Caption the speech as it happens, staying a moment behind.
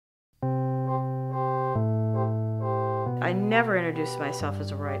I never introduced myself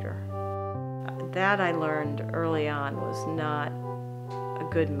as a writer. That I learned early on was not a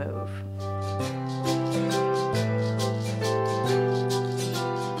good move.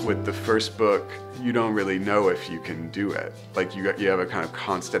 With the first book, you don't really know if you can do it. Like you have a kind of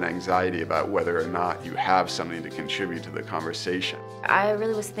constant anxiety about whether or not you have something to contribute to the conversation. I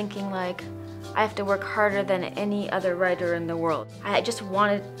really was thinking like, I have to work harder than any other writer in the world. I just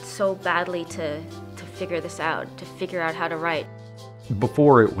wanted so badly to figure this out, to figure out how to write.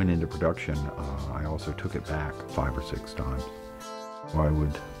 Before it went into production, I also took it back 5 or 6 times. I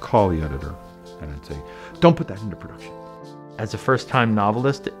would call the editor and I'd say, don't put that into production. As a first-time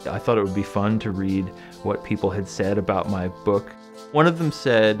novelist, I thought it would be fun to read what people had said about my book. One of them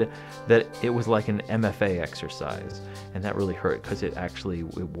said that it was like an MFA exercise, and that really hurt because it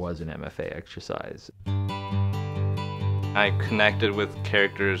was an MFA exercise. I connected with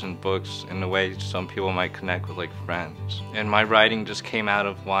characters and books in a way some people might connect with like friends. And my writing just came out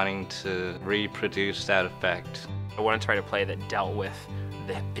of wanting to reproduce that effect. I wanted to write a play that dealt with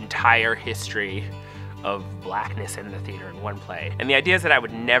the entire history of blackness in the theater in one play. And the idea is that I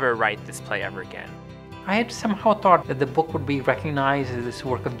would never write this play ever again. I had somehow thought that the book would be recognized as this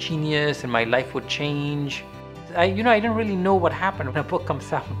work of genius and my life would change. I didn't really know what happened when a book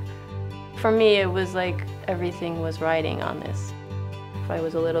comes out. For me, it was like everything was riding on this. If I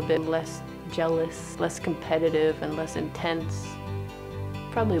was a little bit less jealous, less competitive, and less intense,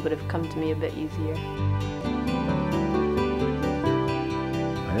 probably would have come to me a bit easier.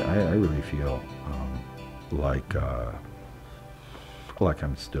 I really feel like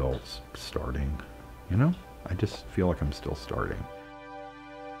I'm still starting, you know? I just feel like I'm still starting.